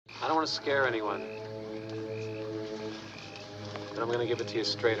don't want to scare anyone, but I'm going to give it to you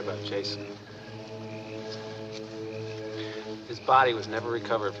straight about Jason. His body was never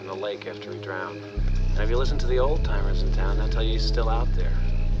recovered from the lake after he drowned. And if you listen to the old-timers in town, they'll tell you he's still out there.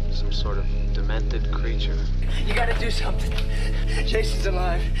 Some sort of demented creature. You gotta do something. Jason's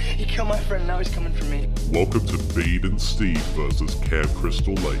alive. He killed my friend, now he's coming for me. Welcome to Bede and Steve versus Camp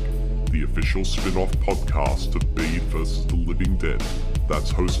Crystal Lake, the official spin-off podcast of Bede versus the Living Dead.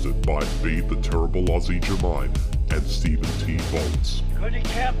 That's hosted by Bede the Terrible Aussie Jermaine and Stephen T. Bolts. Good at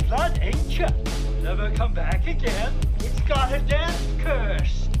Camp Blood, ain't ya? Never come back again. It's got a death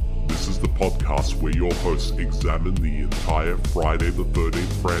curse. This is the podcast where your hosts examine the entire Friday the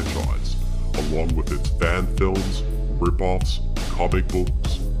 13th franchise, along with its fan films, rip-offs, comic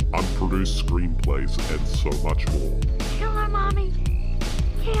books, unproduced screenplays, and so much more. Kill her, Mommy.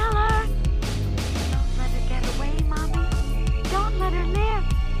 Kill her. Don't let her get away, Mommy. Don't let her live.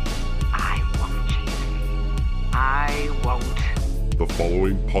 I won't, Jason. I won't. The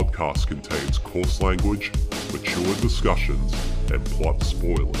following podcast contains coarse language, mature discussions, and plot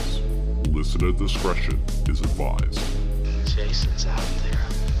spoilers. Listener discretion is advised. Jason's out there.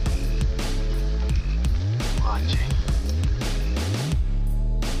 Watching.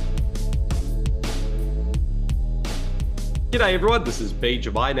 G'day everyone, this is Bede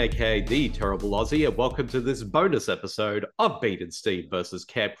Jermaine, aka The Terrible Aussie, and welcome to this bonus episode of Bede and Steve versus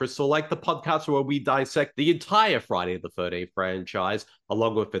Camp Crystal Lake, the podcast where we dissect the entire Friday the 13th franchise,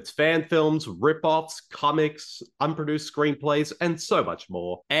 along with its fan films, rip-offs, comics, unproduced screenplays, and so much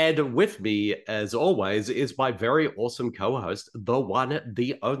more. And with me, as always, is my very awesome co-host, the one,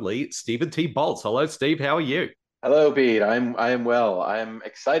 the only, Stephen T. Bolts. Hello, Steve, how are you? Hello, Bede. I am well. I am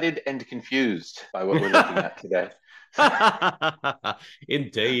excited and confused by what we're looking at today.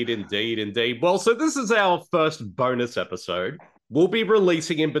 Indeed. Well, so this is our first bonus episode. We'll be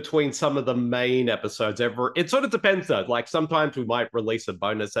releasing in between some of the main episodes. It sort of depends though. Like sometimes we might release a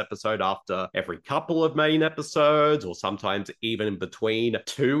bonus episode after every couple of main episodes, or sometimes even in between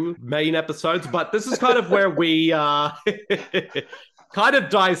two main episodes. But this is kind of where we kind of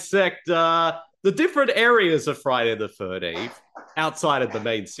dissect the different areas of Friday the 13th outside of the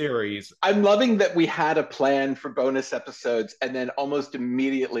main series. I'm loving that we had a plan for bonus episodes and then almost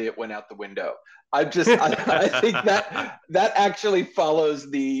immediately it went out the window. I think that actually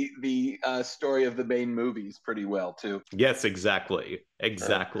follows the story of the main movies pretty well too. Yes, exactly.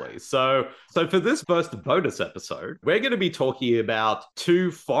 So for this first bonus episode, we're going to be talking about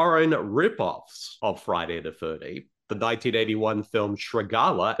two foreign rip-offs of Friday the 13th. The 1981 film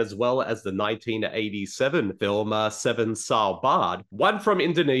Srigala, as well as the 1987 film Seven Saal Baad. One from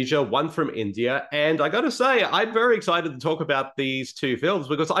Indonesia, one from India. And I gotta say, I'm very excited to talk about these two films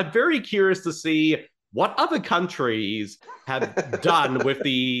because I'm very curious to see what other countries have done with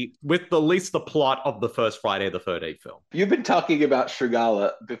the least the plot of the first Friday the 13th film. You've been talking about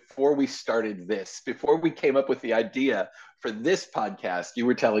Srigala before we started this, before we came up with the idea for this podcast. You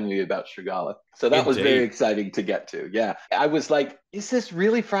were telling me about Srigala. So that was very exciting to get to. Yeah. I was like, is this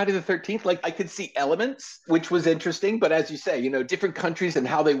really Friday the 13th? Like I could see elements, which was interesting. But as you say, different countries and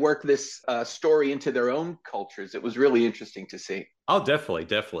how they work this story into their own cultures. It was really interesting to see. Oh,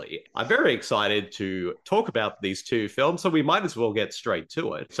 definitely. I'm very excited to talk about these two films, so we might as well get straight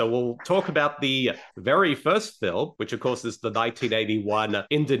to it. So we'll talk about the very first film, which of course is the 1981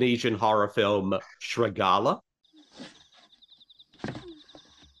 Indonesian horror film Srigala.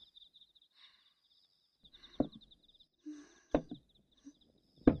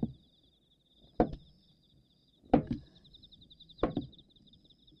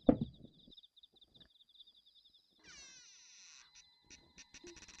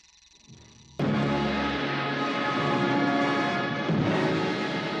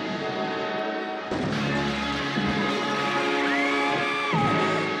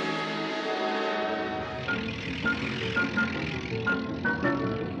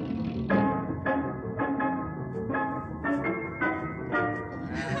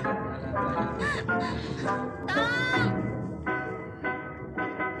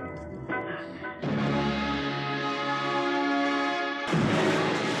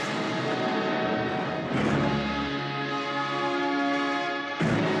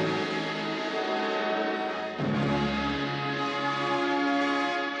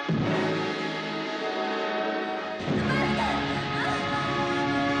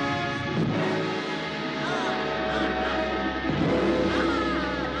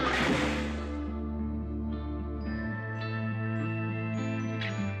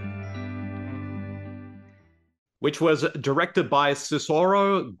 Which was directed by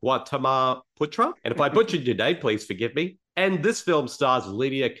Susoro Gautama Putra. And if I butchered your name, please forgive me. And this film stars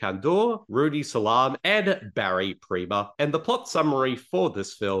Lydia Kandor, Rudy Salam, and Barry Prima. And the plot summary for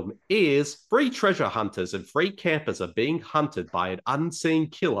this film is 3 treasure hunters and 3 campers are being hunted by an unseen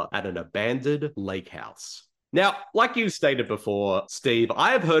killer at an abandoned lake house. Now, like you stated before, Steve,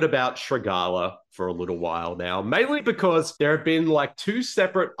 I have heard about Srigala for a little while now, mainly because there have been like 2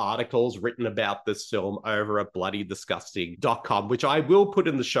 separate articles written about this film over at bloodydisgusting.com, which I will put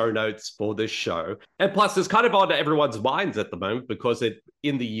in the show notes for this show. And plus, it's kind of on everyone's minds at the moment because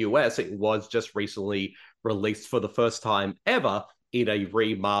in the US, it was just recently released for the first time ever in a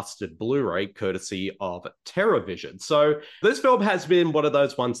remastered Blu-ray courtesy of TerraVision. So this film has been one of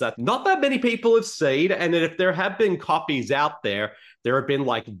those ones that not that many people have seen, and if there have been copies out there, there have been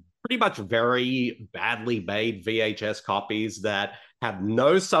like pretty much very badly made VHS copies that have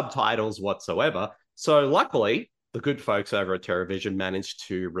no subtitles whatsoever. So luckily, the good folks over at TerraVision managed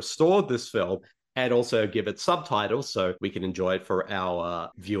to restore this film and also give it subtitles so we can enjoy it for our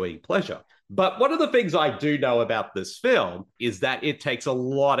viewing pleasure. But one of the things I do know about this film is that it takes a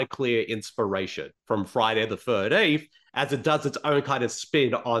lot of clear inspiration from Friday the 13th, as it does its own kind of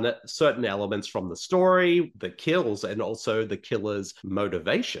spin on certain elements from the story, the kills, and also the killer's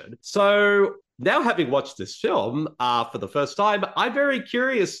motivation. So now, having watched this film for the first time, I'm very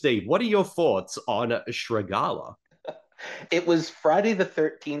curious, Steve, what are your thoughts on Srigala? It was Friday the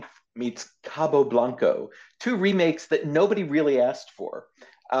 13th meets Cabo Blanco, 2 remakes that nobody really asked for.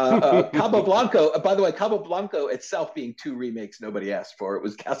 Cabo Blanco, by the way, Cabo Blanco itself being 2 remakes nobody asked for. It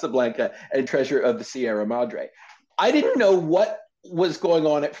was Casablanca and Treasure of the Sierra Madre. I didn't know what was going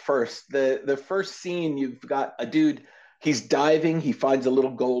on at first. The first scene, you've got a dude, he's diving, he finds a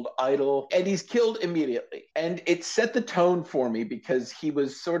little gold idol, and he's killed immediately. And it set the tone for me because he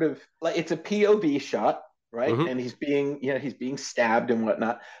was sort of like, it's a POV shot, right? Mm-hmm. And he's being stabbed and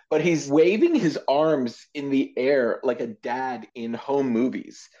whatnot, but he's waving his arms in the air like a dad in home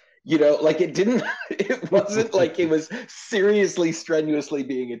movies. Like it wasn't like he was seriously, strenuously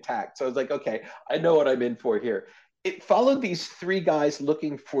being attacked. So I was like, okay, I know what I'm in for here. It followed these 3 guys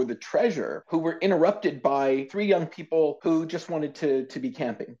looking for the treasure who were interrupted by 3 young people who just wanted to be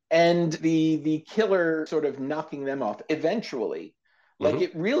camping. And the killer sort of knocking them off eventually. Like,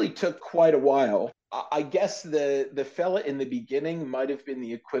 it really took quite a while. I guess the fella in the beginning might have been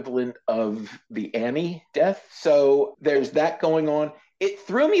the equivalent of the Annie death. So there's that going on. It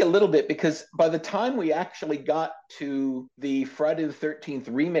threw me a little bit because by the time we actually got to the Friday the 13th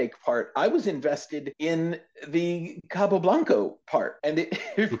remake part, I was invested in the Cabo Blanco part. And it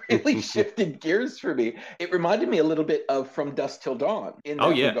really shifted gears for me. It reminded me a little bit of From Dusk Till Dawn in that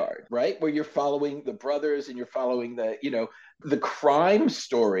regard, right? Where you're following the brothers and you're following the crime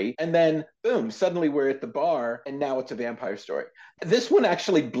story, and then boom, suddenly we're at the bar and now it's a vampire story. This one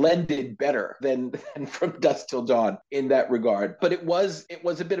actually blended better than From Dusk Till Dawn in that regard, but it was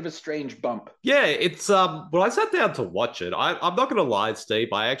a bit of a strange bump. Yeah, it's when I sat down to watch it, I'm not gonna lie, Steve,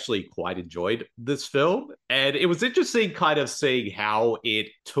 I actually quite enjoyed this film, and it was interesting kind of seeing how it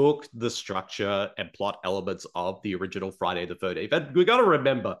took the structure and plot elements of the original Friday the 13th. And we got to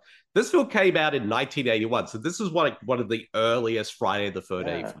remember, this film came out in 1981, so this is one of the earliest Friday the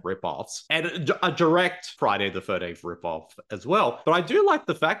 13th ripoffs, and a direct Friday the 13th ripoff as well. But I do like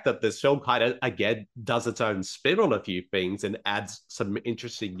the fact that this film kind of, again, does its own spin on a few things and adds some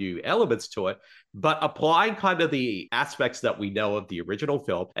interesting new elements to it, but applying kind of the aspects that we know of the original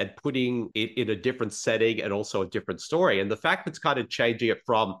film and putting it in a different setting and also a different story. And the fact that it's kind of changing it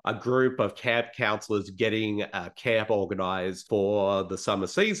from a group of camp counselors getting a camp organized for the summer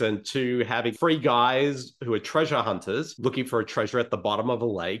season to having 3 guys who are treasure hunters looking for a treasure at the bottom of a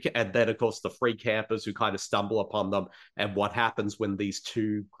lake. And then, of course, the 3 campers who kind of stumble upon them and what happens when these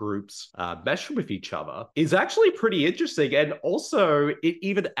 2 groups mesh with each other is actually pretty interesting. And also, it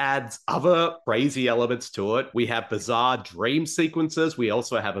even adds other crazy elements to it. We have bizarre dream sequences. We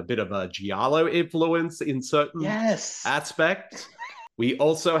also have a bit of a giallo influence in certain aspects. We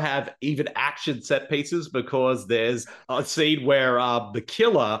also have even action set pieces because there's a scene where the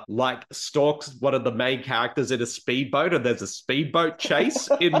killer stalks one of the main characters in a speedboat, and there's a speedboat chase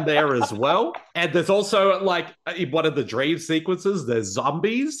in there as well. And there's also in one of the dream sequences, there's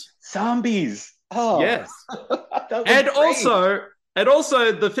zombies. Zombies. Oh, yes. And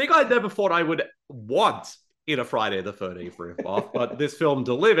also, the thing I never thought I would want in a Friday the 13th ripoff, but this film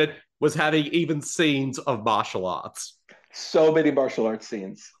delivered, was having even scenes of martial arts. So many martial arts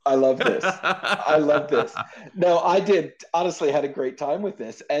scenes. I love this. I love this. No, I did honestly had a great time with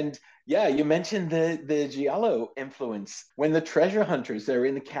this. And yeah, you mentioned the giallo influence. When the treasure hunters, they're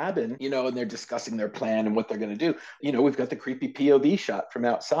in the cabin, and they're discussing their plan and what they're going to do. We've got the creepy POV shot from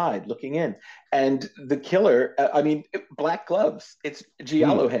outside looking in. And the killer, black gloves. It's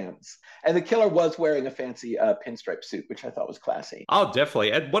giallo hands. And the killer was wearing a fancy pinstripe suit, which I thought was classy. Oh,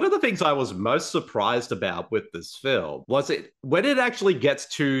 definitely. And one of the things I was most surprised about with this film was when it actually gets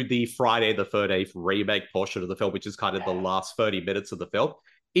to the Friday the 13th remake portion of the film, which is kind of the last 30 minutes of the film.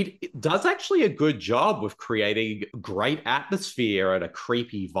 It does actually a good job with creating great atmosphere and a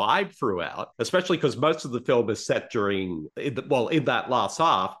creepy vibe throughout, especially because most of the film is set in that last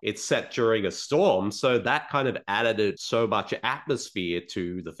half, it's set during a storm. So that kind of added so much atmosphere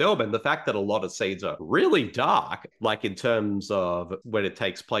to the film. And the fact that a lot of scenes are really dark, like in terms of when it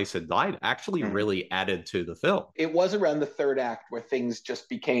takes place at night, actually really added to the film. It was around the third act where things just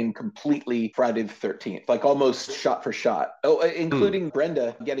became completely Friday the 13th, like almost shot for shot. Oh, including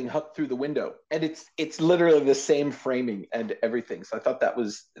Brenda getting hooked through the window, and it's literally the same framing and everything. So I thought that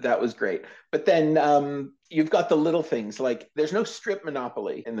was great. But then you've got the little things, like there's no strip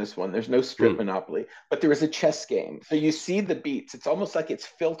Monopoly in this one. There's no strip Monopoly, but there is a chess game. So you see the beats. It's almost like it's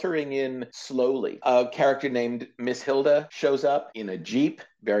filtering in slowly. A character named Miss Hilda shows up in a Jeep,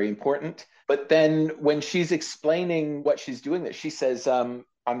 very important. But then when she's explaining what she's doing, that she says, I'm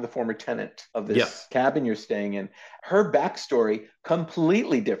the former tenant of this cabin you're staying in. Her backstory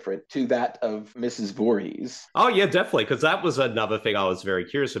completely different to that of Mrs. Voorhees. Oh, yeah, definitely, because that was another thing I was very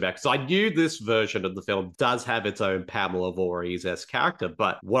curious about, because I knew this version of the film does have its own Pamela Voorhees-esque character,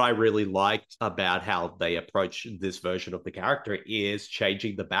 but what I really liked about how they approach this version of the character is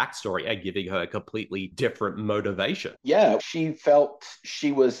changing the backstory and giving her a completely different motivation. Yeah, she felt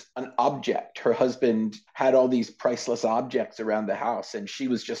she was an object. Her husband had all these priceless objects around the house, and she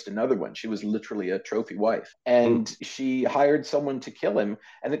was just another one. She was literally a trophy wife. And she hired someone to kill him,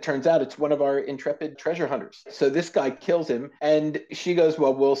 and it turns out it's one of our intrepid treasure hunters. So this guy kills him, and she goes,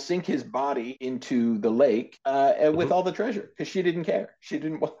 well, we'll sink his body into the lake with all the treasure, because she didn't care. She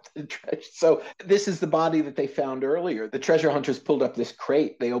didn't want the treasure. So this is the body that they found earlier. The treasure hunters pulled up this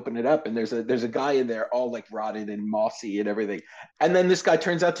crate, they open it up, and there's a guy in there all like rotted and mossy and everything. And then this guy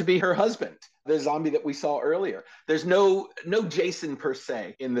turns out to be her husband, the zombie that we saw earlier. There's no Jason per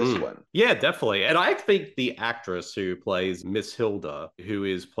se in this one. Yeah, definitely. And I think the actress who plays Miss Hilda, who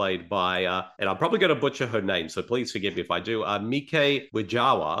is played by, and I'm probably going to butcher her name, so please forgive me if I do, Mike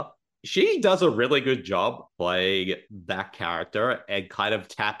Wijawa, she does a really good job playing that character and kind of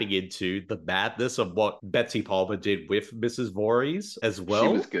tapping into the madness of what Betsy Palmer did with Mrs. Voorhees as well.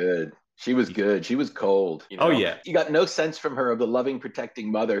 She was good. She was good. She was cold. You know? Oh, yeah. You got no sense from her of the loving,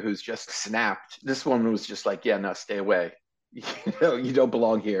 protecting mother who's just snapped. This woman was just like, yeah, no, stay away. You don't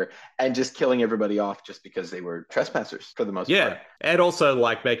belong here, and just killing everybody off just because they were trespassers for the most part. And also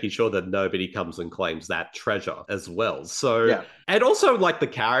like making sure that nobody comes and claims that treasure as well. So and also like the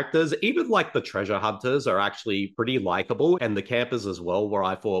characters, even like the treasure hunters are actually pretty likable, and the campers as well were,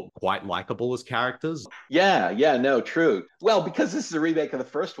 I thought, quite likable as characters. True. Well, because this is a remake of the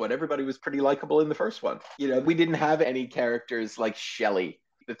first one, everybody was pretty likable in the first one. You know, we didn't have any characters like Shelley.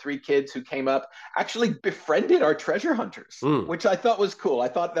 The three kids who came up actually befriended our treasure hunters, which I thought was cool. I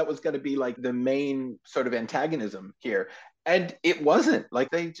thought that was going to be like the main sort of antagonism here. And it wasn't. Like,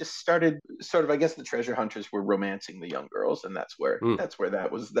 they just started sort of, I guess the treasure hunters were romancing the young girls, and that's where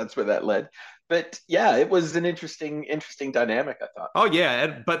that led. But yeah, it was an interesting dynamic, I thought. Oh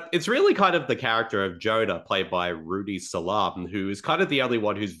yeah, but it's really kind of the character of Jonah, played by Rudy Salam, who is kind of the only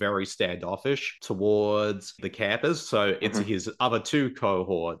one who's very standoffish towards the campers. So it's his other two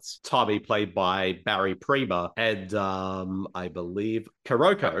cohorts, Tommy, played by Barry Prima, and I believe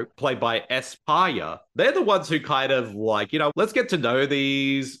Kuroko, played by Espaya. They're the ones who kind of like, you know, let's get to know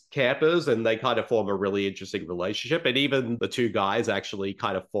these campers, and they kind of form a really interesting relationship. And even the two guys actually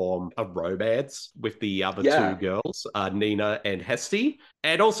kind of form a romance with the other two girls, Nina and Hesty.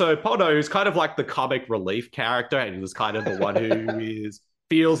 And also Pono, who's kind of like the comic relief character, and he was kind of the one who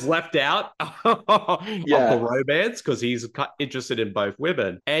feels left out of the romance because he's interested in both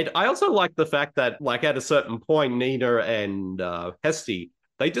women. And I also like the fact that, like, at a certain point, Nina and Hesty,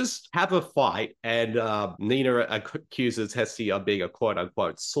 they just have a fight, and Nina accuses Hesty of being a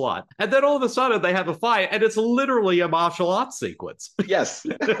quote-unquote slut. And then all of a sudden they have a fight, and it's literally a martial arts sequence. Yes.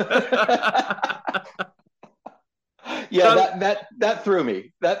 That threw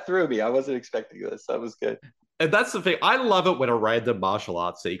me. That threw me. I wasn't expecting this. That was good. And that's the thing. I love it when a random martial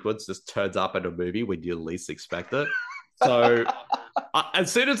arts sequence just turns up in a movie when you least expect it. So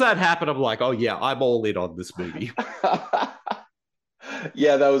as soon as that happened, I'm like, oh yeah, I'm all in on this movie.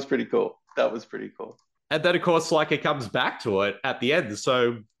 Yeah, that was pretty cool. And then, of course, like, it comes back to it at the end.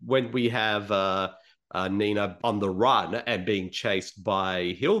 So when we have Nina on the run and being chased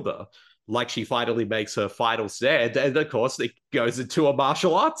by Hilda, like she finally makes her final stand. And of course, it goes into a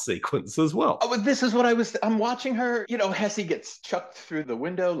martial arts sequence as well. Oh, this is what I'm watching her. Hesse gets chucked through the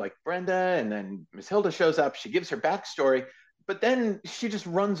window like Brenda, and then Miss Hilda shows up. She gives her backstory, but then she just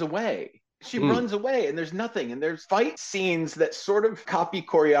runs away. She runs away and there's nothing. And there's fight scenes that sort of copy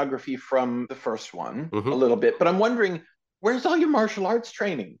choreography from the first one a little bit. But I'm wondering, where's all your martial arts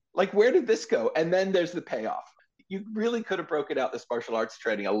training? Like, where did this go? And then there's the payoff. You really could have broken out this martial arts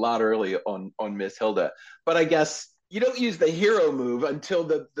training a lot early on Miss Hilda. But I guess you don't use the hero move until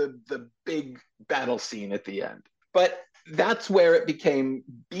the big battle scene at the end. But that's where it became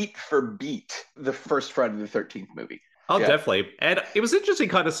beat for beat the first Friday the 13th movie. Oh, yeah. Definitely. And it was interesting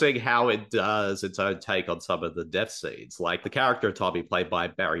kind of seeing how it does its own take on some of the death scenes. Like the character Tommy, played by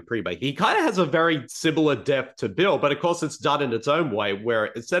Barry Prima, he kind of has a very similar death to Bill, but of course it's done in its own way, where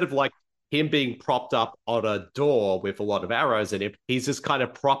instead of like him being propped up on a door with a lot of arrows in him, he's just kind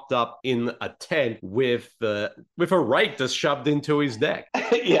of propped up in a tent with a rake just shoved into his neck.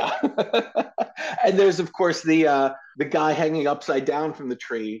 Yeah. And there's, of course, the guy hanging upside down from the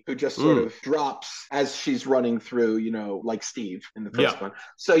tree who just sort of drops as she's running through, like Steve in the first one.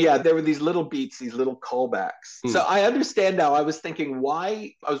 So, yeah, there were these little beats, these little callbacks. So I understand now. I was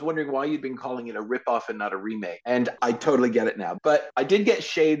wondering why you'd been calling it a ripoff and not a remake. And I totally get it now. But I did get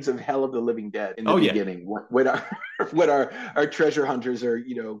shades of Hell of the Living Dead in the beginning when our treasure hunters are,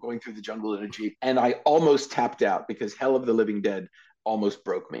 going through the jungle in a Jeep. And I almost tapped out because Hell of the Living Dead almost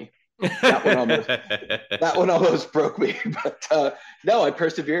broke me. That one almost broke me, but no, I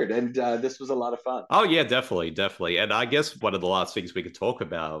persevered, and this was a lot of fun. Oh yeah, definitely. And I guess one of the last things we could talk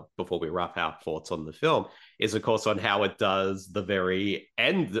about before we wrap our thoughts on the film is, of course, on how it does the very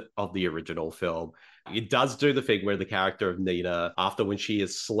end of the original film. It does do the thing where the character of Nina, after when she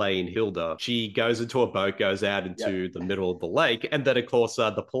has slain Hilda, she goes into a boat, goes out into the middle of the lake, and then, of course,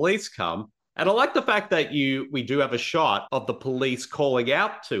 the police come. And I like the fact that we do have a shot of the police calling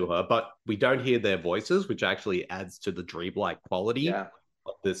out to her, but we don't hear their voices, which actually adds to the dreamlike quality of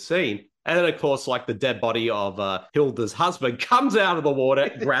this scene. And then, of course, like the dead body of Hilda's husband comes out of the water,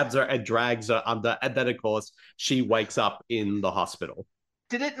 grabs her and drags her under. And then, of course, she wakes up in the hospital.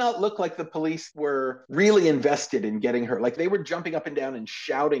 Did it not look like the police were really invested in getting her? Like they were jumping up and down and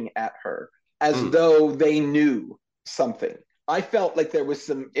shouting at her as though they knew something. I felt like there was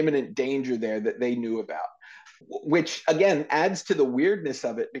some imminent danger there that they knew about, which again adds to the weirdness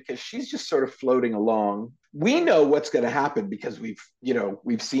of it because she's just sort of floating along. We know what's going to happen because we've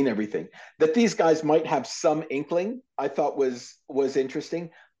seen everything. That these guys might have some inkling, I thought was interesting,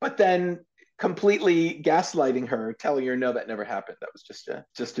 but then completely gaslighting her, telling her no, that never happened. That was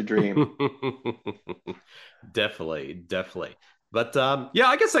just a dream. Definitely. But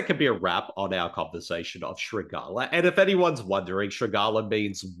I guess that could be a wrap on our conversation of Srigala. And if anyone's wondering, Srigala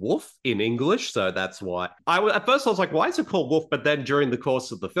means wolf in English, so that's why. At first I was like, why is it called wolf? But then during the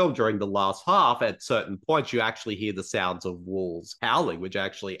course of the film, during the last half, at certain points, you actually hear the sounds of wolves howling, which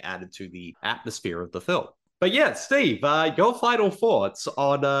actually added to the atmosphere of the film. But yeah, Steve, your final thoughts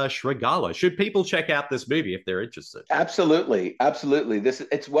on Srigala. Should people check out this movie if they're interested? Absolutely.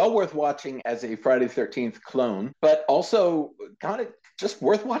 It's well worth watching as a Friday the 13th clone, but also kind of just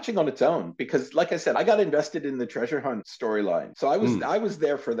worth watching on its own because, like I said, I got invested in the treasure hunt storyline, so I was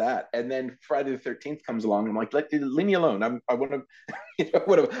there for that. And then Friday the 13th comes along, and I'm like, leave me alone. I want to,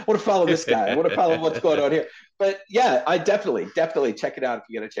 want to follow this guy. I want to follow what's going on here. But yeah, I definitely check it out if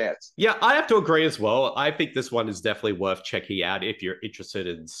you get a chance. Yeah, I have to agree as well. I think this one is definitely worth checking out if you're interested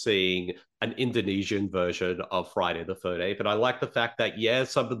in seeing an Indonesian version of Friday the 13th. And I like the fact that,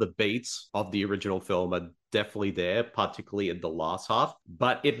 some of the beats of the original film are definitely there, particularly in the last half,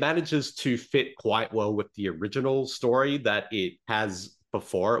 but it manages to fit quite well with the original story that it has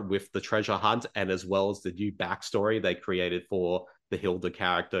before with the treasure hunt, and as well as the new backstory they created for the Hilda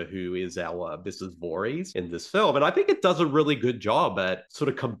character, who is our Mrs. Voorhees in this film. And I think it does a really good job at sort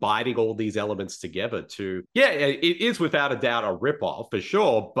of combining all these elements together to, it is without a doubt a ripoff for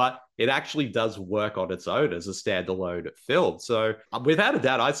sure, but it actually does work on its own as a standalone film. So without a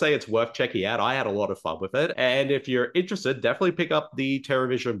doubt, I'd say it's worth checking out. I had a lot of fun with it. And if you're interested, definitely pick up the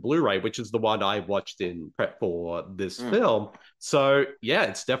TerraVision Blu-ray, which is the one I watched in prep for this film. So yeah,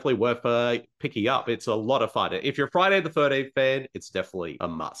 it's definitely worth picking up. It's a lot of fun. If you're a Friday the 13th fan, it's definitely a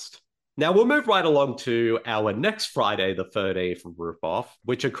must. Now we'll move right along to our next Friday the 13th ripoff,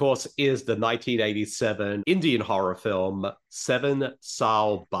 which of course is the 1987 Indian horror film 7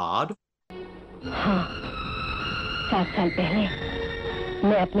 Saal Baad. हाँ, 7 साल पहले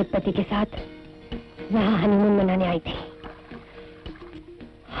मैं अपने पति के साथ यहाँ honeymoon मनाने आई थी।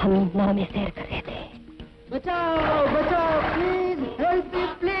 हम नाव में सैर कर रहे थे। बचाओ, बचाओ, please, help me,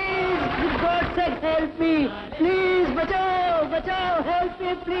 please. God said, help me. Please, बचाओ, बचाओ, help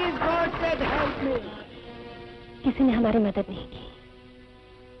me, please. God said, help me. किसी ने हमारी मदद नहीं की.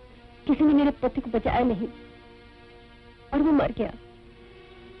 किसी ने मेरे पति को बचाया नहीं. और वो मर गया.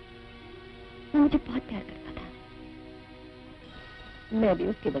 वो मुझे बहुत प्यार करता था. मैं भी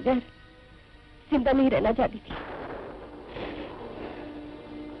उसके बगैर जिंदा नहीं रहना चाहती थी.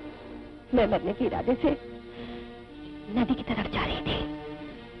 मैं मरने के इरादे से नदी की तरफ जा रही थी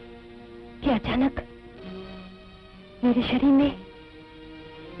कि अचानक मेरे शरीर में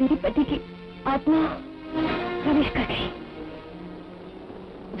मेरे पति की आत्मा प्रवेश कर गई.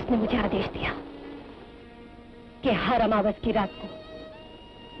 उसने मुझे आदेश दिया कि हर अमावस की रात को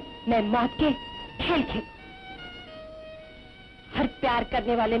मैं मौत के खेल खेलूं. हर प्यार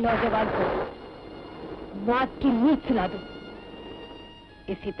करने वाले नौजवान को मौत की नींद सुला दूं.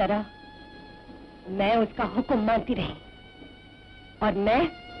 इसी तरह मैं उसका हुक्म मानती रही और मैं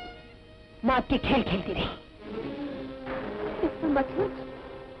मौत के खेल खेलती रही. इसका मतलब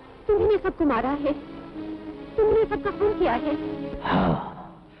तुमने सबको मारा है. तुमने सबका खून किया है. हाँ,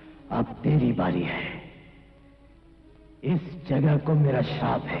 अब तेरी बारी है. इस जगह को मेरा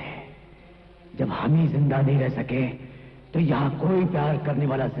श्राप है. जब हम ही जिंदा नहीं रह सके तो यहाँ कोई प्यार करने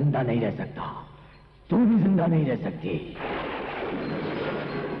वाला जिंदा नहीं रह सकता. तू भी जिंदा नहीं रह सकती.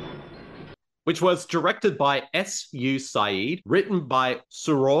 Which was directed by S.U. Saeed, written by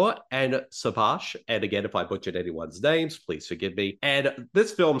Suror and Sabash. And again, if I butchered anyone's names, please forgive me. And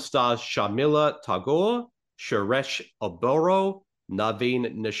this film stars Sharmila Tagore, Suresh Oboro,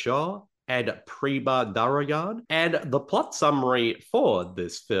 Naveen Nishar, and Prema Narayan. And the plot summary for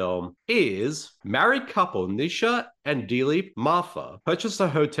this film is married couple Nisha and Dilip Martha purchase a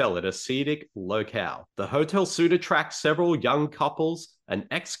hotel at a scenic locale. The hotel soon attracts several young couples. An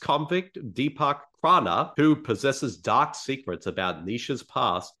ex-convict, Deepak Prana, who possesses dark secrets about Nisha's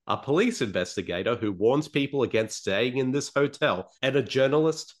past, a police investigator who warns people against staying in this hotel, and a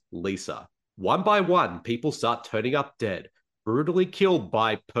journalist, Lisa. One by one, people start turning up dead, brutally killed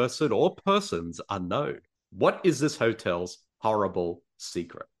by person or persons unknown. What is this hotel's horrible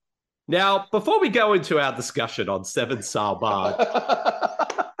secret? Now, before we go into our discussion on Seven Saal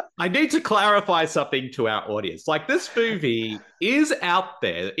Baad, I need to clarify something to our audience. Like, this movie is out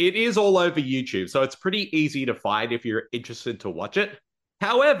there. It is all over YouTube, so it's pretty easy to find if you're interested to watch it.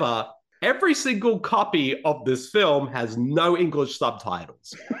 However, every single copy of this film has no English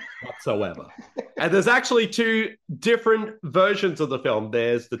subtitles whatsoever. And there's actually two different versions of the film.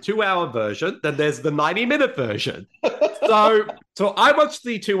 There's the 2-hour version, then there's the 90-minute version. So I watched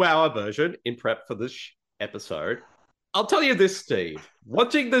the 2-hour version in prep for this episode. I'll tell you this, Steve.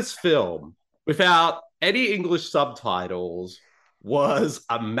 Watching this film without any English subtitles was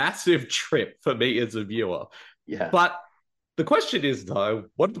a massive trip for me as a viewer. Yeah. But the question is, though,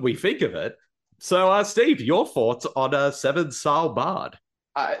 what do we think of it? So, Steve, your thoughts on Seven Saal Baad?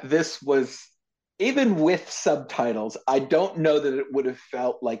 This was, even with subtitles, I don't know that it would have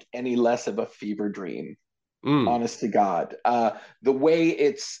felt like any less of a fever dream. Honest to God. The way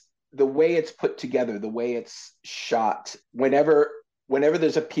it's put together, the way it's shot, whenever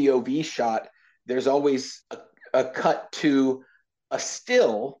there's a POV shot, there's always a cut to a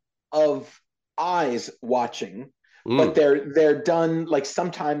still of eyes watching, but they're done, like,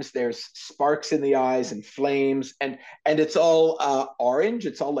 sometimes there's sparks in the eyes and flames, and it's all orange.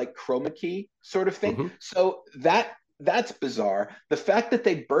 It's all like chroma key sort of thing. So that's bizarre. The fact that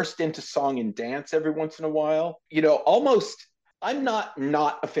they burst into song and dance every once in a while, almost. I'm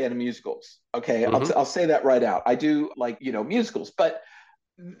not a fan of musicals, okay? I'll say that right out. I do like, musicals, but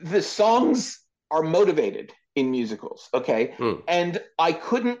the songs are motivated in musicals, okay? And I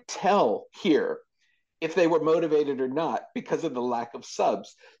couldn't tell here if they were motivated or not because of the lack of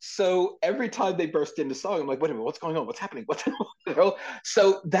subs. So every time they burst into song, I'm like, wait a minute, what's going on? What's happening?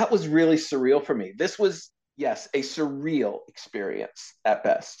 So that was really surreal for me. This was, yes, a surreal experience at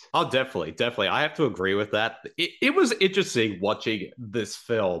best. Oh, definitely. I have to agree with that. It was interesting watching this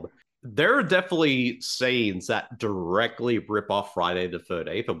film. There are definitely scenes that directly rip off Friday the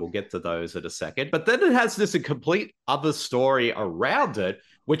 13th, and we'll get to those in a second. But then it has this complete other story around it,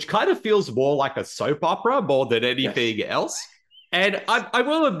 which kind of feels more like a soap opera more than anything else. And I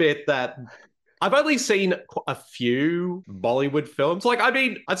will admit that I've only seen a few Bollywood films. Like, I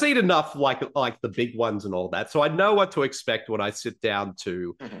mean, I've seen enough, like the big ones and all that. So I know what to expect when I sit down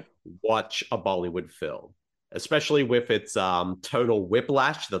to watch a Bollywood film, especially with its tonal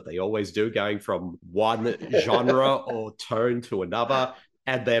whiplash that they always do, going from one genre or tone to another,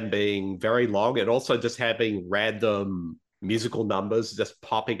 and then being very long, and also just having random musical numbers just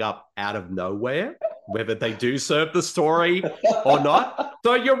popping up out of nowhere whether they do serve the story or not.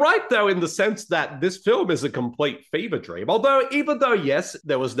 So you're right, though, in the sense that this film is a complete fever dream. Although, even though, yes,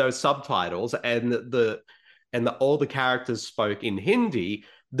 there was no subtitles and all the characters spoke in Hindi,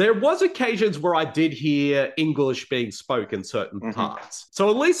 there was occasions where I did hear English being spoken in certain parts. So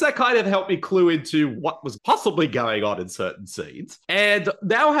at least that kind of helped me clue into what was possibly going on in certain scenes. And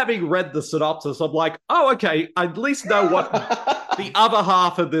now having read the synopsis, I'm like, oh, okay, I at least know what the other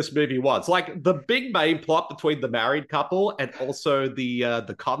half of this movie was. Like the big main plot between the married couple and also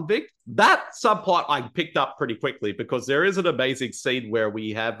the convict. That subplot I picked up pretty quickly because there is an amazing scene where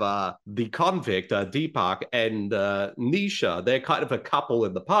we have the convict, Deepak, and Nisha. They're kind of a couple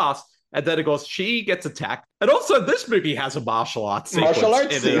in the past. And then, of course, she gets attacked. And also, this movie has a martial arts sequence.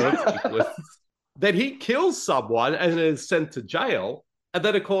 Then he kills someone and is sent to jail. And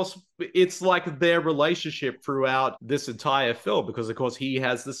then, of course, it's like their relationship throughout this entire film because, of course, he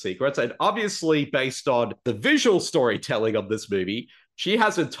has the secrets. And obviously, based on the visual storytelling of this movie, she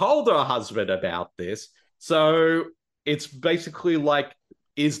hasn't told her husband about this. So it's basically like,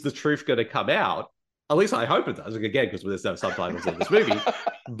 is the truth going to come out? At least I hope it does, again, because there's no subtitles in this movie.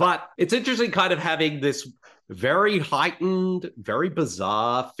 But it's interesting kind of having this very heightened, very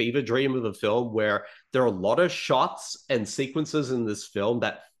bizarre fever dream of a film where there are a lot of shots and sequences in this film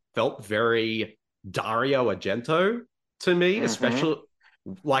that felt very Dario Argento to me, especially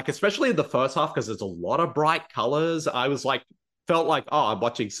in the first half, because there's a lot of bright colors. I was like, felt like, oh, I'm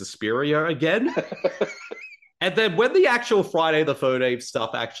watching Suspiria again. And then when the actual Friday the 13th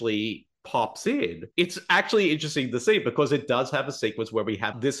stuff actually pops in, it's actually interesting to see because it does have a sequence where we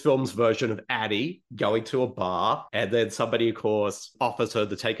have this film's version of Addie going to a bar and then somebody, of course, offers her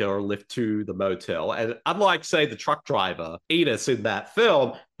to take her a lift to the motel. And unlike, say, the truck driver, Enos in that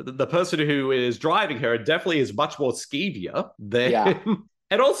film, the person who is driving her definitely is much more skeevier than...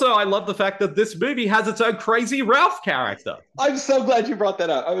 And also, I love the fact that this movie has its own Crazy Ralph character. I'm so glad you brought that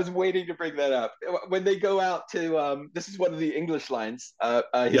up. I was waiting to bring that up. When they go out to, this is one of the English lines.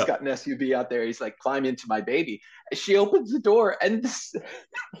 He's got an SUV out there. He's like, climb into my baby. She opens the door and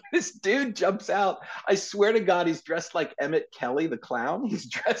this dude jumps out. I swear to God, he's dressed like Emmett Kelly, the clown. He's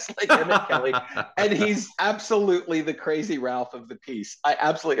dressed like Emmett Kelly. And he's absolutely the Crazy Ralph of the piece. I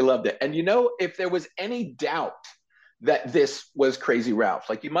absolutely loved it. And you know, if there was any doubt that this was Crazy Ralph,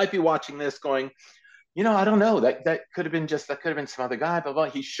 like you might be watching this going, you know, I don't know, that could have been some other guy, blah,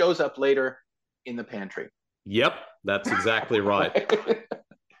 blah. He shows up later in the pantry. Yep, that's exactly right.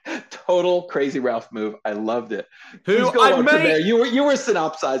 Total Crazy Ralph move. I loved it. You were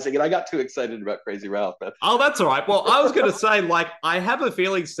synopsizing and I got too excited about Crazy Ralph. But... Oh, that's all right. Well, I was going to say, like, I have a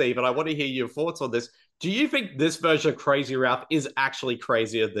feeling, Steve, and I want to hear your thoughts on this. Do you think this version of Crazy Ralph is actually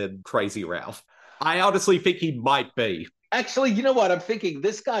crazier than Crazy Ralph? I honestly think he might be. Actually, you know what? I'm thinking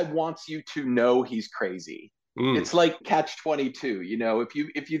this guy wants you to know he's crazy. It's like Catch-22. You know, if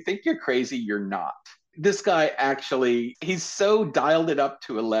you think you're crazy, you're not. This guy actually, he's so dialed it up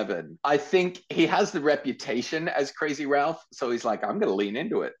to 11. I think he has the reputation as Crazy Ralph. So he's like, I'm going to lean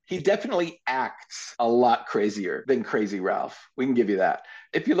into it. He definitely acts a lot crazier than Crazy Ralph. We can give you that.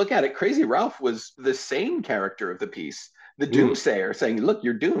 If you look at it, Crazy Ralph was the same character of the piece. The doomsayer saying, look,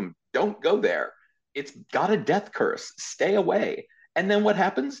 you're doomed. Don't go there. It's got a death curse. Stay away. And then what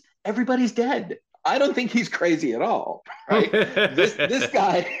happens? Everybody's dead. I don't think he's crazy at all, right? this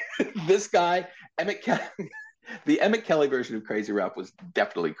guy, Emmett Kelly, the Emmett Kelly version of Crazy Ralph was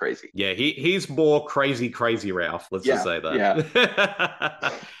definitely crazy. Yeah, he's more crazy Ralph. Let's just say that.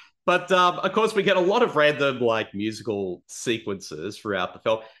 Yeah. But of course, we get a lot of random like musical sequences throughout the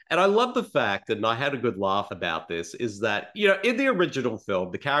film. And I love the fact, and I had a good laugh about this, is that, you know, in the original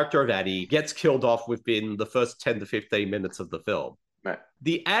film, the character of Addie gets killed off within the first 10 to 15 minutes of the film. Right.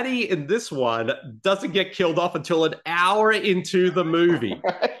 The Addie in this one doesn't get killed off until an hour into the movie.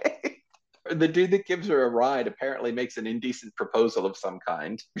 Right. The dude that gives her a ride apparently makes an indecent proposal of some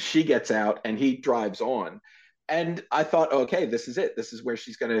kind. She gets out and he drives on. And I thought, okay, this is it. This is where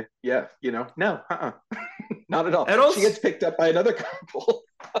she's going to, no, not at all. And also, she gets picked up by another couple.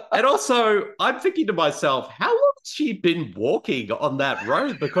 And also, I'm thinking to myself, how long has she been walking on that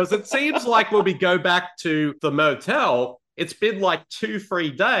road? Because it seems like when we go back to the motel, it's been like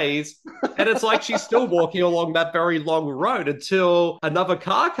 2-3 days, and it's like she's still walking along that very long road until another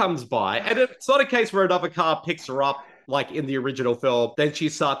car comes by. And it's not a case where another car picks her up like in the original film, then she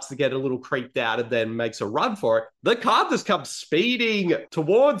starts to get a little creeped out and then makes a run for it. The car just comes speeding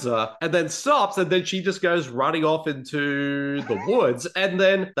towards her and then stops, and then she just goes running off into the woods. And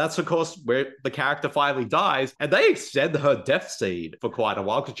then that's, of course, where the character finally dies. And they extend her death scene for quite a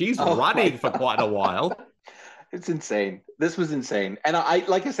while because she's running for quite a while. It's insane. This was insane. And I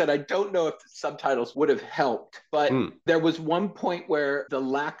like I said, I don't know if the subtitles would have helped, but there was one point where the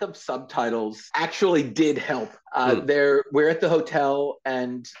lack of subtitles actually did help. We're at the hotel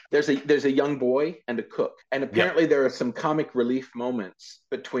and there's a young boy and a cook. And apparently there are some comic relief moments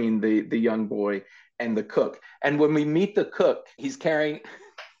between the young boy and the cook. And when we meet the cook, he's carrying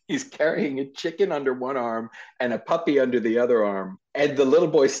a chicken under one arm and a puppy under the other arm. And the little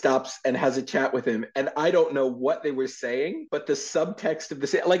boy stops and has a chat with him. And I don't know what they were saying, but the subtext of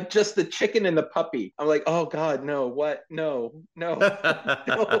the, like just the chicken and the puppy. I'm like, oh God, no, what? No, no,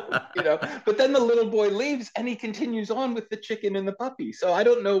 no, you know, but then the little boy leaves and he continues on with the chicken and the puppy. So I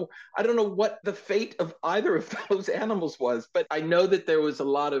don't know what the fate of either of those animals was, but I know that there was a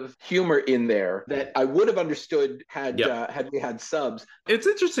lot of humor in there that I would have understood had we had subs. It's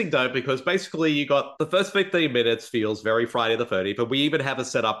interesting though, because basically you got the first 15 minutes feels very Friday the 13th. But we even have a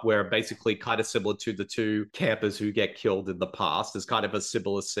setup where basically kind of similar to the two campers who get killed in the past. There's kind of a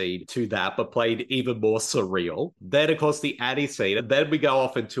similar scene to that, but played even more surreal. Then, of course, the Annie scene. And then we go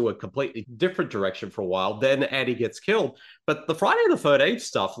off into a completely different direction for a while. Then Annie gets killed. But the Friday the 13th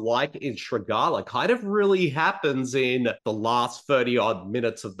stuff, like in Srigala, kind of really happens in the last 30-odd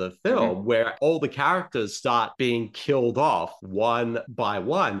minutes of the film, where all the characters start being killed off one by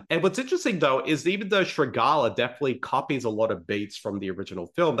one. And what's interesting, though, is even though Srigala definitely copies a lot of beats from the original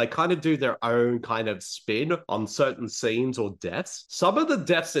film, they kind of do their own kind of spin on certain scenes or deaths. Some of the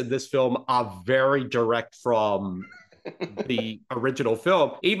deaths in this film are very direct from the original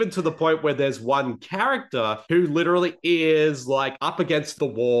film, even to the point where there's one character who literally is like up against the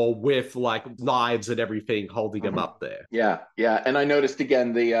wall with like knives and everything holding him up there. Yeah. And I noticed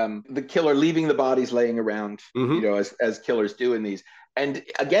again the killer leaving the bodies laying around, you know, as killers do in these. And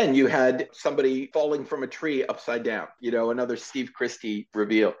again, you had somebody falling from a tree upside down, you know, another Steve Christie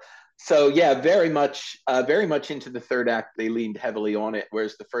reveal. So yeah, very much into the third act, they leaned heavily on it,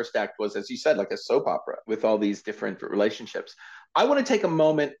 whereas the first act was, as you said, like a soap opera with all these different relationships. I want to take a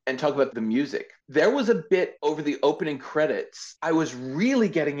moment and talk about the music. There was a bit over the opening credits, I was really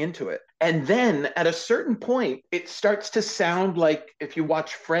getting into it. And then at a certain point, it starts to sound like, if you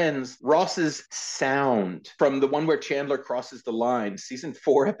watch Friends, Ross's sound from the one where Chandler crosses the line, season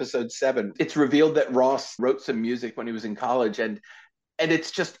 4, episode 7. It's revealed that Ross wrote some music when he was in college, and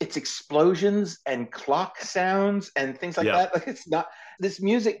it's explosions and clock sounds and things like that. Like it's not, this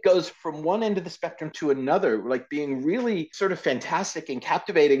music goes from one end of the spectrum to another, like being really sort of fantastic and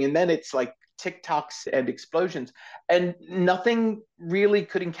captivating. And then it's like TikToks and explosions. And nothing really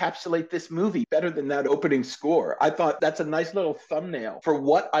could encapsulate this movie better than that opening score. I thought that's a nice little thumbnail for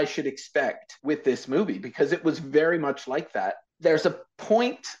what I should expect with this movie, because it was very much like that. There's a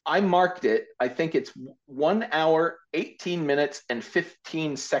point, I marked it, I think it's 1 hour, 18 minutes, and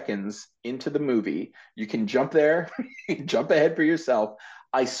 15 seconds into the movie. You can jump there, jump ahead for yourself.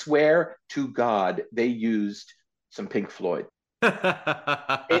 I swear to God, they used some Pink Floyd.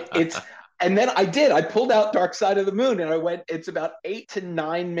 And then I pulled out Dark Side of the Moon and I went, it's about 8 to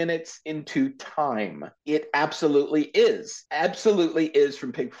 9 minutes into time. It absolutely is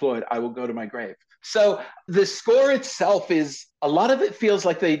from Pink Floyd. I will go to my grave. So the score itself is, a lot of it feels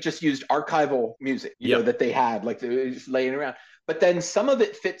like they just used archival music, you know, that they had, like they were just laying around. But then some of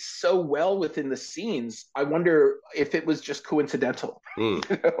it fits so well within the scenes, I wonder if it was just coincidental. You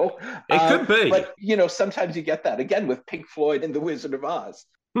know? It could be. But, you know, sometimes you get that, again, with Pink Floyd and The Wizard of Oz.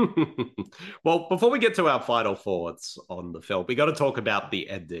 Well, before we get to our final thoughts on the film, we got to talk about the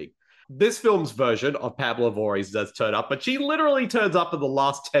ending. This film's version of Pamela Voorhees does turn up, but she literally turns up in the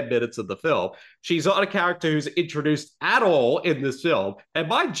last 10 minutes of the film. She's not a character who's introduced at all in this film. And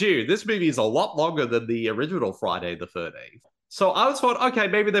mind you, this movie is a lot longer than the original Friday the 13th. So I was thought, okay,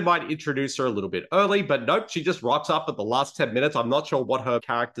 maybe they might introduce her a little bit early, but nope, she just rocks up at the last 10 minutes. I'm not sure what her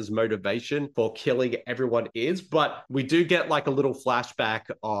character's motivation for killing everyone is, but we do get like a little flashback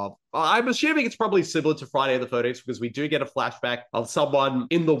of, I'm assuming it's probably similar to Friday the 13th, because we do get a flashback of someone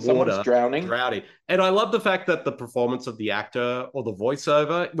in the water drowning. And I love the fact that the performance of the actor or the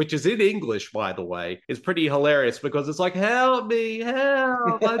voiceover, which is in English, by the way, is pretty hilarious, because it's like, help me,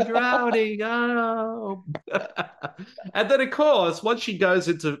 help, I'm drowning. Oh. And then, of course, once she goes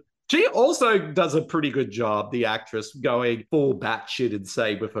into, she also does a pretty good job, the actress, going full batshit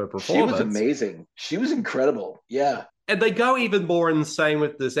insane with her performance. She was amazing. She was incredible. Yeah. And they go even more insane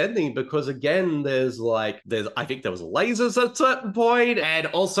with this ending because again, there's I think there was lasers at a certain point, and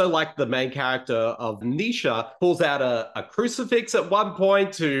also like the main character of Nisha pulls out a crucifix at one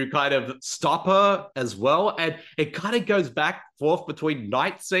point to kind of stop her as well. And it kind of goes back and forth between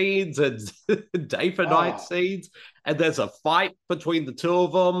night scenes and day for night scenes. And there's a fight between the two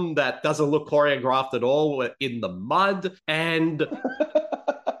of them that doesn't look choreographed at all in the mud. And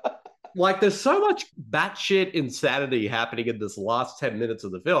like, there's so much batshit insanity happening in this last 10 minutes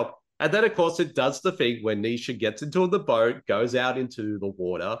of the film. And then, of course, it does the thing when Nisha gets into the boat, goes out into the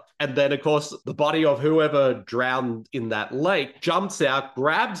water. And then, of course, the body of whoever drowned in that lake jumps out,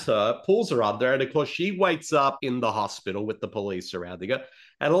 grabs her, pulls her under. And, of course, she wakes up in the hospital with the police surrounding her.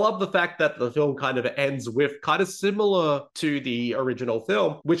 And I love the fact that the film kind of ends with kind of similar to the original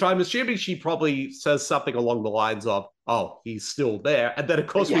film, which I'm assuming she probably says something along the lines of, oh, he's still there. And then, of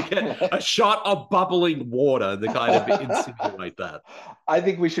course, we get a shot of bubbling water to kind of insinuate that. I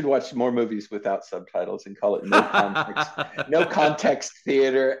think we should watch more movies without subtitles and call it no context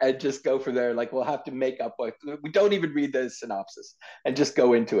theater, and just go for there. Like, we'll have to make up. We don't even read the synopsis and just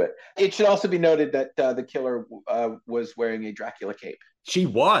go into it. It should also be noted that the killer was wearing a Dracula cape. She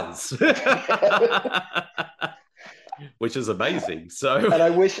was. Which is amazing. So, and I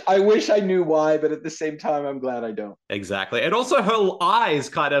wish I knew why, but at the same time, I'm glad I don't. Exactly. And also her eyes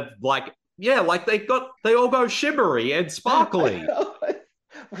kind of like, like they all go shimmery and sparkly.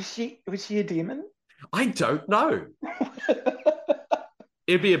 Was she a demon? I don't know.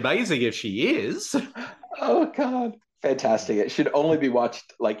 It'd be amazing if she is. Oh God. Fantastic. It should only be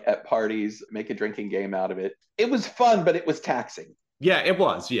watched like at parties, make a drinking game out of it. It was fun, but it was taxing. Yeah, it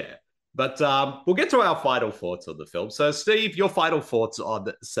was, yeah. But we'll get to our final thoughts on the film. So, Steve, your final thoughts on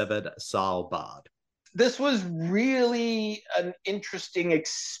Saal, Baad. This was really an interesting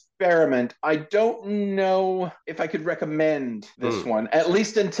experiment. I don't know if I could recommend this one, at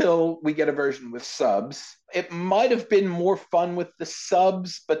least until we get a version with subs. It might have been more fun with the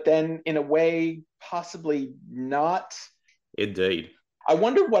subs, but then in a way, possibly not. Indeed. I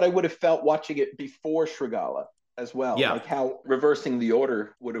wonder what I would have felt watching it before Srigala as well, like how reversing the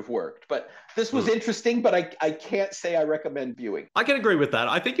order would have worked. But this was interesting, but I can't say I recommend viewing. I can agree with that.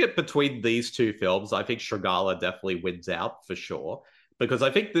 I think between these two films, I think Srigala definitely wins out for sure, because I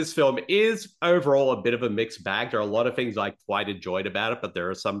think this film is overall a bit of a mixed bag. There are a lot of things I quite enjoyed about it, but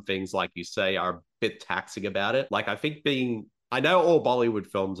there are some things, like you say, are a bit taxing about it. Like, I think I know all Bollywood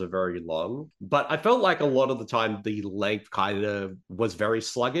films are very long, but I felt like a lot of the time the length kind of was very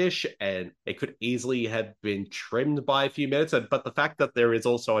sluggish, and it could easily have been trimmed by a few minutes. But the fact that there is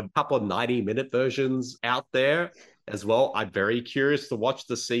also a couple of 90-minute versions out there as well, I'm very curious to watch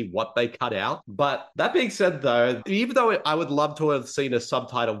to see what they cut out. But that being said, though, even though I would love to have seen a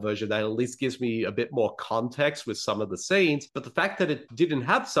subtitle version that at least gives me a bit more context with some of the scenes, but the fact that it didn't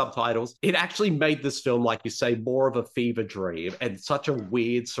have subtitles, it actually made this film, like you say, more of a fever dream and such a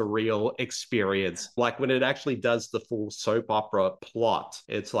weird, surreal experience. Like, when it actually does the full soap opera plot,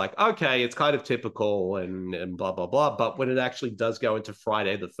 it's like, okay, it's kind of typical and blah, blah, blah. But when it actually does go into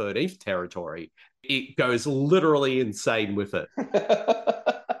Friday the 13th territory, it goes literally insane with it.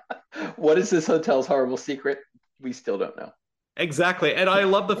 What is this hotel's horrible secret? We still don't know. Exactly. And I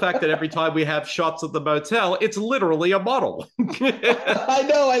love the fact that every time we have shots of the motel, it's literally a model. I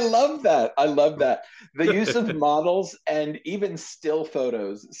know. I love that. I love that. The use of models and even still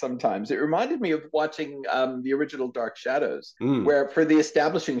photos sometimes. It reminded me of watching the original Dark Shadows, where for the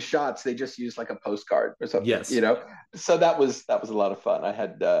establishing shots, they just used like a postcard or something. Yes. You know? So that was a lot of fun. I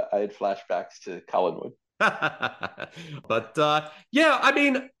had flashbacks to Collinwood. But yeah, I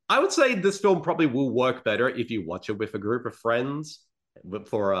mean, I would say this film probably will work better if you watch it with a group of friends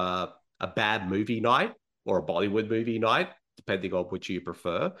for a bad movie night or a Bollywood movie night, depending on which you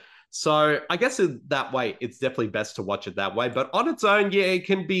prefer. So I guess in that way, it's definitely best to watch it that way. But on its own, yeah, it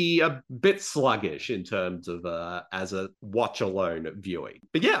can be a bit sluggish in terms of as a watch-alone viewing.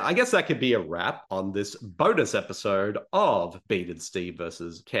 But yeah, I guess that could be a wrap on this bonus episode of Bede and Steve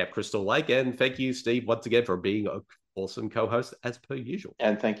versus Camp Crystal Lake. And thank you, Steve, once again for being an awesome co-host as per usual.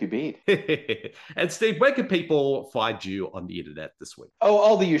 And thank you, Bede. And Steve, where can people find you on the internet this week? Oh,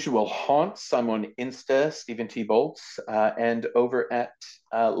 all the usual haunts. I'm on Insta, Stephen T. Bolts, and over at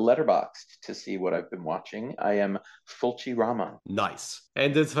Letterboxd to see what I've been watching. I am Fulci Rama. Nice.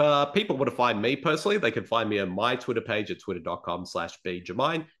 And if people want to find me personally, they can find me on my Twitter page at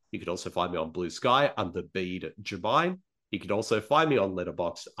twitter.com/BedeJamine. You can also find me on Blue Sky under Bede Jamine. You can also find me on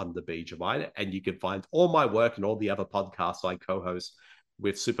Letterboxd under Bede Jamine, and you can find all my work and all the other podcasts I co-host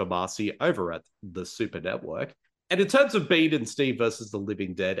with Super Marcy over at the Super Network. And in terms of Bede and Steve versus the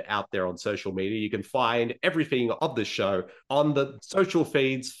Living Dead out there on social media, you can find everything of the show on the social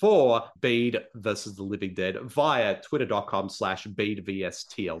feeds for Bede versus the Living Dead via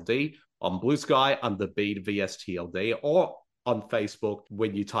twitter.com/BedeVSTLD, on Blue Sky under Bede VSTLD, or on Facebook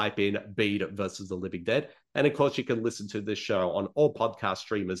when you type in Bede versus the Living Dead. And of course, you can listen to this show on all podcast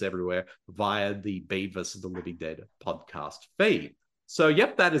streamers everywhere via the Bede versus the Living Dead podcast feed. So,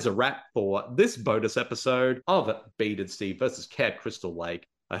 yep, that is a wrap for this bonus episode of Bede and Steve versus Camp Crystal Lake.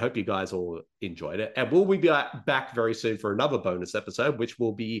 I hope you guys all enjoyed it. And we'll be back very soon for another bonus episode, which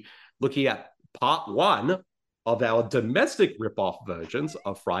will be looking at part 1 of our domestic ripoff versions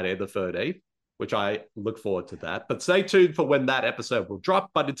of Friday the 13th, which I look forward to that. But stay tuned for when that episode will drop.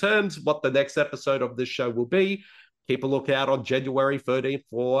 But in terms of what the next episode of this show will be, keep a lookout on January 13th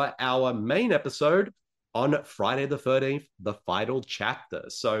for our main episode on Friday the 13th, the final chapter.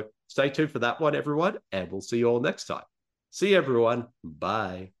 So stay tuned for that one, everyone, and we'll see you all next time. See you, everyone.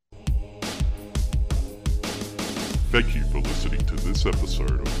 Bye. Thank you for listening to this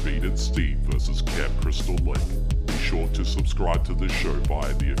episode of Bede and Steve versus Camp Crystal Lake. Be sure to subscribe to this show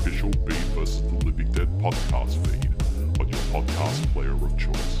via the official Bede vs. the Living Dead podcast feed on your podcast player of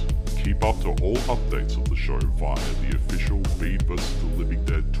choice. Keep up to all updates of the show via the official Bede vs. the Living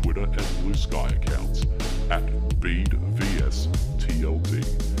Dead Twitter and Blue Sky accounts at BVSTLD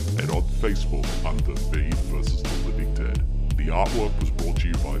and on Facebook under Bede vs. the Living Dead. The artwork was brought to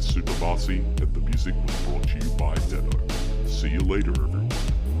you by Super Marcy and the music was brought to you by Dedo. See you later, everyone.